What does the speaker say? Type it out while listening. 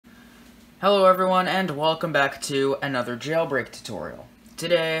Hello everyone, and welcome back to another Jailbreak tutorial.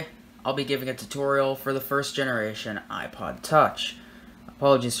 Today, I'll be giving a tutorial for the first generation iPod Touch.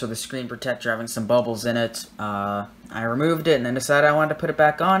 Apologies for the screen protector having some bubbles in it. I removed it and then decided I wanted to put it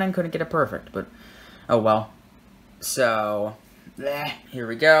back on and couldn't get it perfect, but oh well. So, here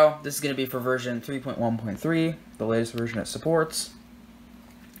we go. This is going to be for version 3.1.3, the latest version it supports.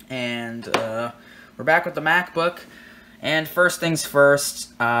 And we're back with the MacBook. And first things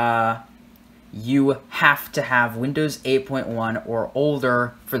first, you have to have Windows 8.1 or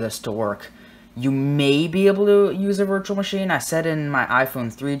older for this to work. You may be able to use a virtual machine. I said in my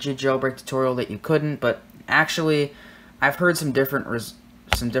iPhone 3G jailbreak tutorial that you couldn't, but actually, I've heard some different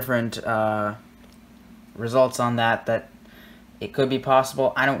results on that it could be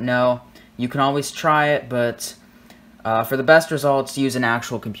possible. I don't know. You can always try it, but for the best results, use an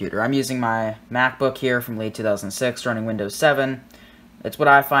actual computer. I'm using my MacBook here from late 2006, running Windows 7. It's what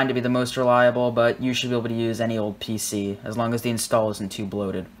I find to be the most reliable, but you should be able to use any old PC, as long as the install isn't too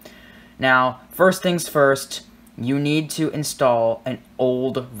bloated. Now, first things first, you need to install an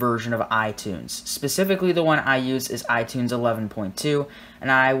old version of iTunes. Specifically, the one I use is iTunes 11.2,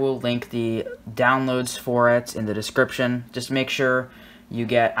 and I will link the downloads for it in the description. Just make sure you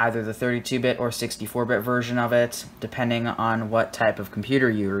get either the 32-bit or 64-bit version of it, depending on what type of computer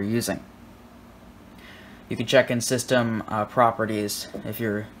you are using. You can check in system properties if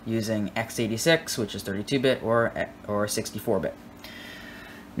you're using x86, which is 32-bit, or 64-bit.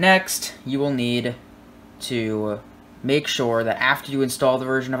 Next, you will need to make sure that after you install the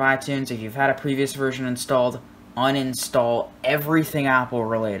version of iTunes, if you've had a previous version installed, uninstall everything Apple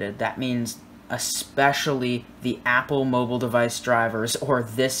related. That means especially the Apple mobile device drivers, or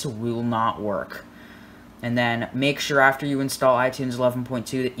this will not work. And then make sure after you install iTunes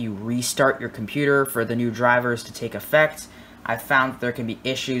 11.2 that you restart your computer for the new drivers to take effect. I've found that there can be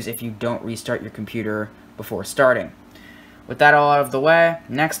issues if you don't restart your computer before starting. With that all out of the way,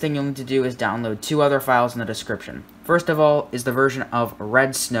 next thing you'll need to do is download two other files in the description. First of all is the version of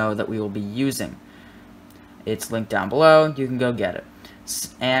Red Snow that we will be using. It's linked down below, you can go get it.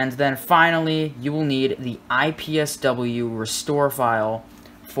 And then finally, you will need the IPSW restore file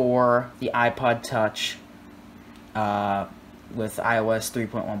for the iPod Touch with iOS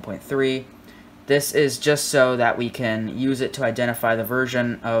 3.1.3. This is just so that we can use it to identify the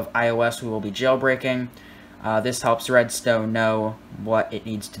version of iOS we will be jailbreaking. This helps Red Snow know what it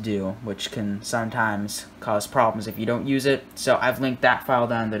needs to do, which can sometimes cause problems if you don't use it. So I've linked that file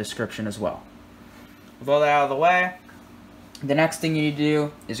down in the description as well. With all that out of the way, the next thing you need to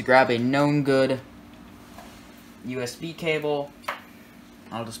do is grab a known good USB cable.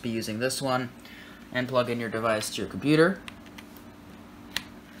 I'll just be using this one, and plug in your device to your computer.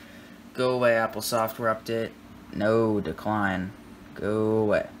 Go away, Apple software update. No, decline. Go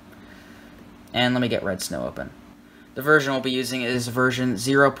away. And let me get Red Snow open. The version we'll be using is version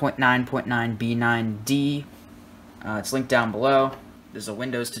 0.9.9b9d. It's linked down below. There's a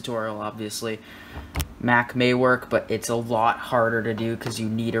Windows tutorial, obviously. Mac may work, but it's a lot harder to do because you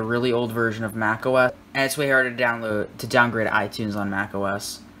need a really old version of macOS, and it's way harder to downgrade iTunes on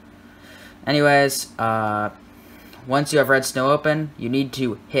macOS. Anyways, once you have Red Snow open, you need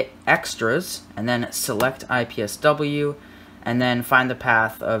to hit Extras, and then select IPSW, and then find the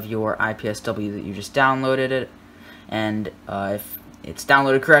path of your IPSW that you just downloaded it, and if it's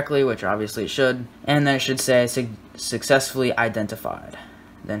downloaded correctly, which obviously it should, and then it should say successfully identified.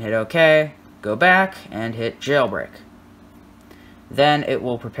 Then hit OK, go back, and hit Jailbreak. Then it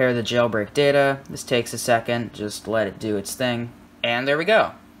will prepare the jailbreak data. This takes a second, just let it do its thing, and there we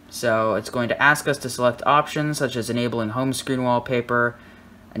go. So it's going to ask us to select options such as enabling home screen wallpaper,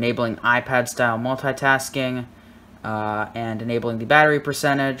 enabling iPad-style multitasking, and enabling the battery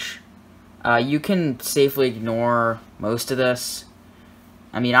percentage. You can safely ignore most of this.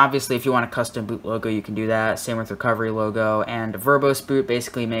 I mean, obviously, if you want a custom boot logo, you can do that. Same with recovery logo. And Verbose Boot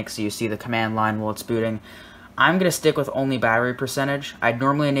basically makes you see the command line while it's booting. I'm going to stick with only battery percentage. I'd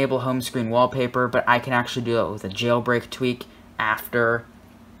normally enable home screen wallpaper, but I can actually do it with a jailbreak tweak after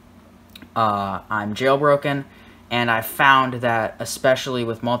I'm jailbroken, and I found that, especially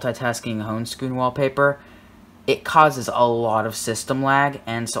with multitasking home screen wallpaper, it causes a lot of system lag,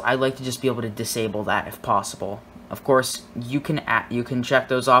 and so I like to just be able to disable that if possible. Of course, you can check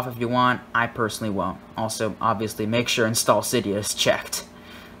those off if you want. I personally won't. Also, obviously, make sure install Cydia is checked.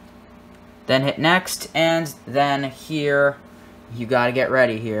 Then hit next, and then here, you gotta get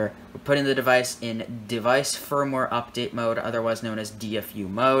ready here. We're putting the device in device firmware update mode, otherwise known as DFU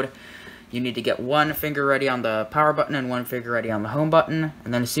mode. You need to get one finger ready on the power button and one finger ready on the home button,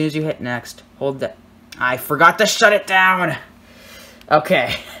 and then as soon as you hit next, hold that. I forgot to shut it down!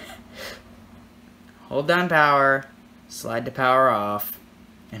 Okay. hold down power, slide to power off,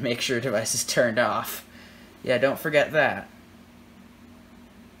 and make sure your device is turned off. Yeah, don't forget that.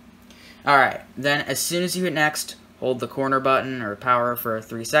 Alright, then as soon as you hit next, hold the corner button or power for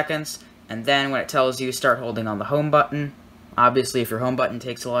 3 seconds, and then when it tells you, start holding on the home button. Obviously, if your home button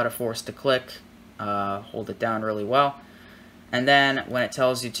takes a lot of force to click, hold it down really well. And then when it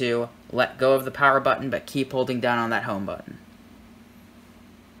tells you to, let go of the power button, but keep holding down on that home button.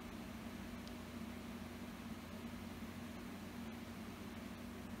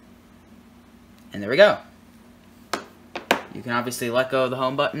 And there we go. You can obviously let go of the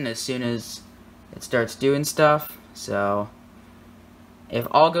home button as soon as it starts doing stuff. So if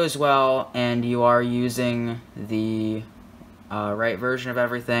all goes well and you are using the right version of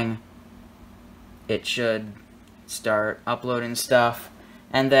everything, it should start uploading stuff.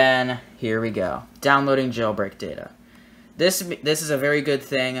 And then here we go, downloading jailbreak data. This is a very good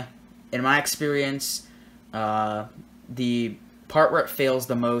thing. In my experience, the part where it fails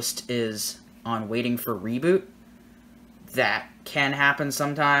the most is on waiting for reboot. That can happen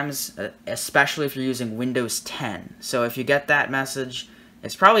sometimes, especially if you're using Windows 10. So if you get that message,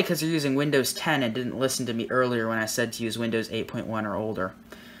 it's probably because you're using Windows 10 and didn't listen to me earlier when I said to use Windows 8.1 or older.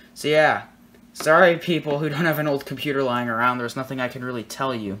 So yeah, sorry people who don't have an old computer lying around, there's nothing I can really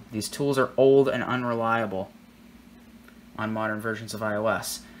tell you. These tools are old and unreliable on modern versions of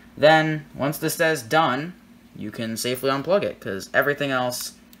iOS. Then, once this says done, you can safely unplug it, because everything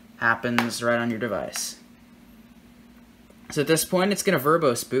else happens right on your device. So at this point, it's going to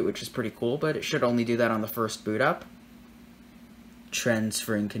Verbose Boot, which is pretty cool, but it should only do that on the first boot up.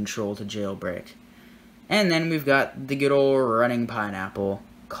 Transferring control to jailbreak. And then we've got the good old running pineapple.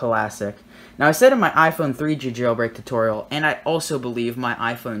 Classic. Now, I said in my iPhone 3G jailbreak tutorial, and I also believe my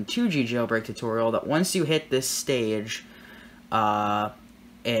iPhone 2G jailbreak tutorial, that once you hit this stage,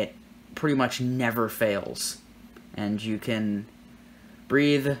 it pretty much never fails. And you can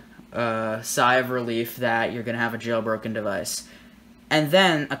breathe a sigh of relief that you're going to have a jailbroken device. And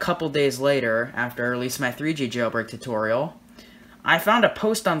then, a couple days later, after I released my 3G jailbreak tutorial, I found a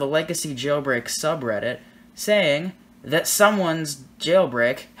post on the Legacy Jailbreak subreddit saying that someone's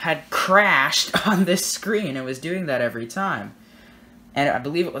jailbreak had crashed on this screen and was doing that every time. And I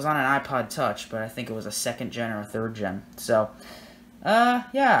believe it was on an iPod Touch, but I think it was a 2nd gen or a 3rd gen. So,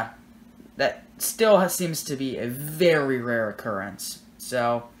 yeah, that still seems to be a very rare occurrence.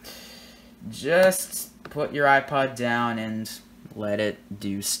 So, just put your iPod down and let it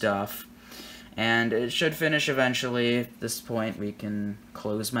do stuff. And it should finish eventually. At this point, we can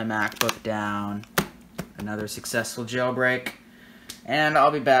close my MacBook down. Another successful jailbreak. And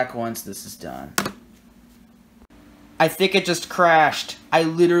I'll be back once this is done. I think it just crashed. I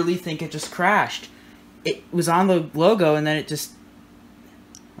literally think it just crashed. It was on the logo and then it just...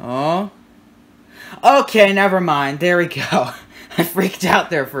 Oh. Okay, never mind. There we go. I freaked out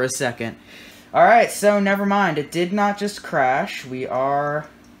there for a second. Alright, so never mind. It did not just crash. We are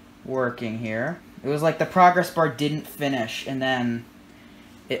working here. It was like the progress bar didn't finish and then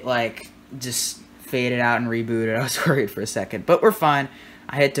it like just faded out and rebooted. I was worried for a second, but we're fine.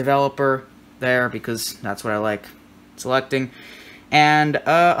 I hit developer there because that's what I like selecting. And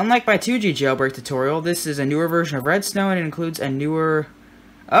unlike my 2G jailbreak tutorial, this is a newer version of Redstone and it includes a newer...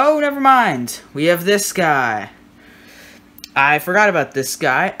 Oh, never mind. We have this guy. I forgot about this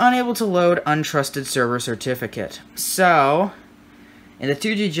guy. Unable to load Untrusted server certificate. So, in the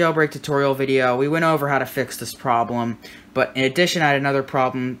 2G jailbreak tutorial video, we went over how to fix this problem, but in addition I had another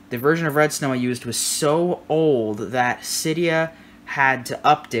problem. The version of Redstone I used was so old that Cydia had to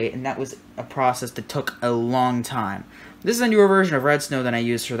update, and that was a process that took a long time. This is a newer version of Redstone than I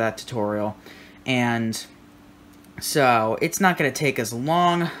used for that tutorial, and so it's not going to take as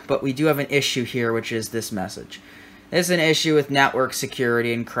long, but we do have an issue here, which is this message. This is an issue with network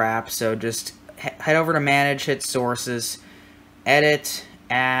security and crap, so just head over to Manage, hit Sources, Edit,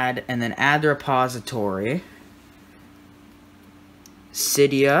 Add, and then add the repository.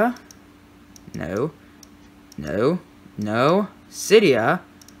 Cydia. No. Cydia.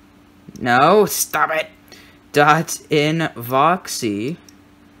 No, stop it. .invoxy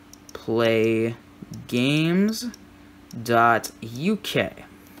play games.uk.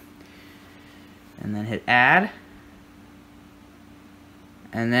 And then hit Add.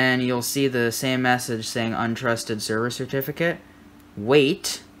 And then you'll see the same message saying Untrusted server certificate.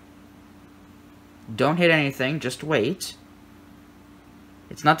 Wait. Don't hit anything, just wait.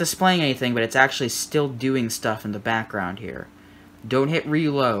 It's not displaying anything, but it's actually still doing stuff in the background here. Don't hit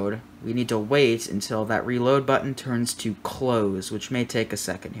reload. We need to wait until that reload button turns to close, which may take a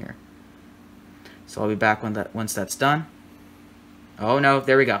second here. So I'll be back when once that's done. Oh no,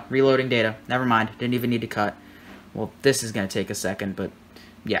 there we go. Reloading data. Never mind. Didn't even need to cut. Well, this is going to take a second, but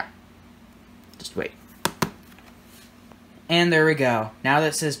yeah. Just wait. And there we go. Now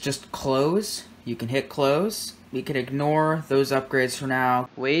that says just close, you can hit close. We can ignore those upgrades for now.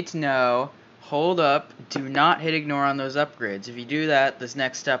 Wait, no. Hold up. Do not hit ignore on those upgrades. If you do that, this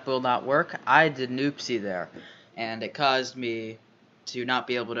next step will not work. I did an oopsie there, and it caused me to not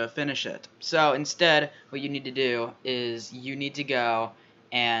be able to finish it. So instead, what you need to do is you need to go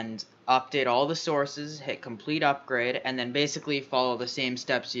and update all the sources, hit complete upgrade, and then basically follow the same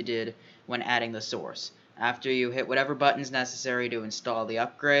steps you did when adding the source. After you hit whatever button is necessary to install the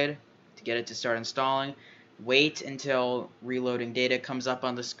upgrade, to get it to start installing, wait until reloading data comes up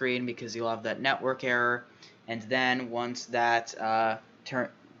on the screen because you'll have that network error, and then once that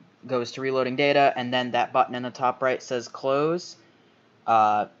goes to reloading data and then that button in the top right says close,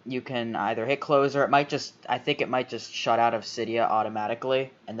 you can either hit close or it might just, I think it might just shut out of Cydia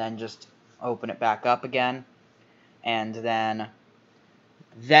automatically and then just open it back up again, and then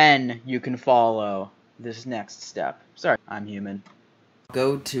you can follow this next step. Sorry, I'm human.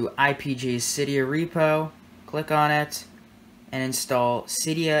 Go to IPG's Cydia repo, click on it, and install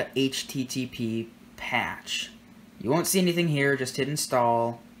Cydia HTTP patch. You won't see anything here, just hit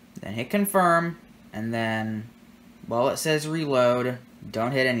install, then hit confirm, and then while it says reload,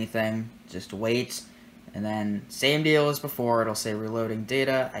 don't hit anything, just wait, and then same deal as before, it'll say reloading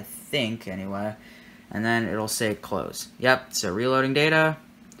data, I think anyway, and then it'll say close. Yep, so reloading data,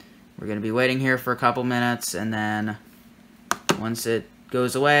 we're going to be waiting here for a couple minutes, and then once it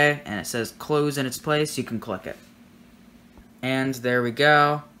goes away and it says close in its place, you can click it. And there we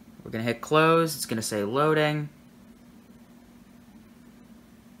go. We're going to hit close, it's going to say loading,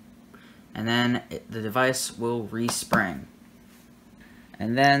 and then the device will respring.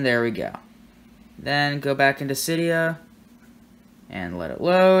 And then there we go. Then go back into Cydia and let it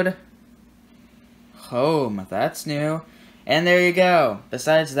load. Home, that's new. And there you go.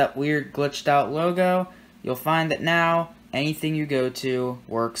 Besides that weird glitched out logo, you'll find that now anything you go to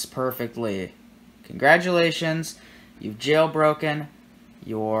works perfectly. Congratulations, you've jailbroken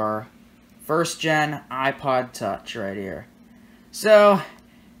your first gen iPod Touch right here. So,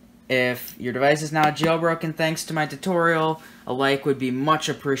 if your device is now jailbroken thanks to my tutorial, a like would be much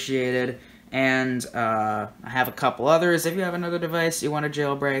appreciated. And I have a couple others. If you have another device you want to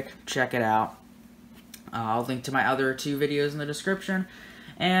jailbreak, check it out. I'll link to my other 2 videos in the description.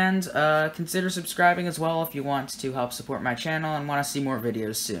 And consider subscribing as well if you want to help support my channel and want to see more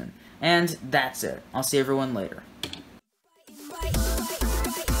videos soon. And that's it. I'll see everyone later.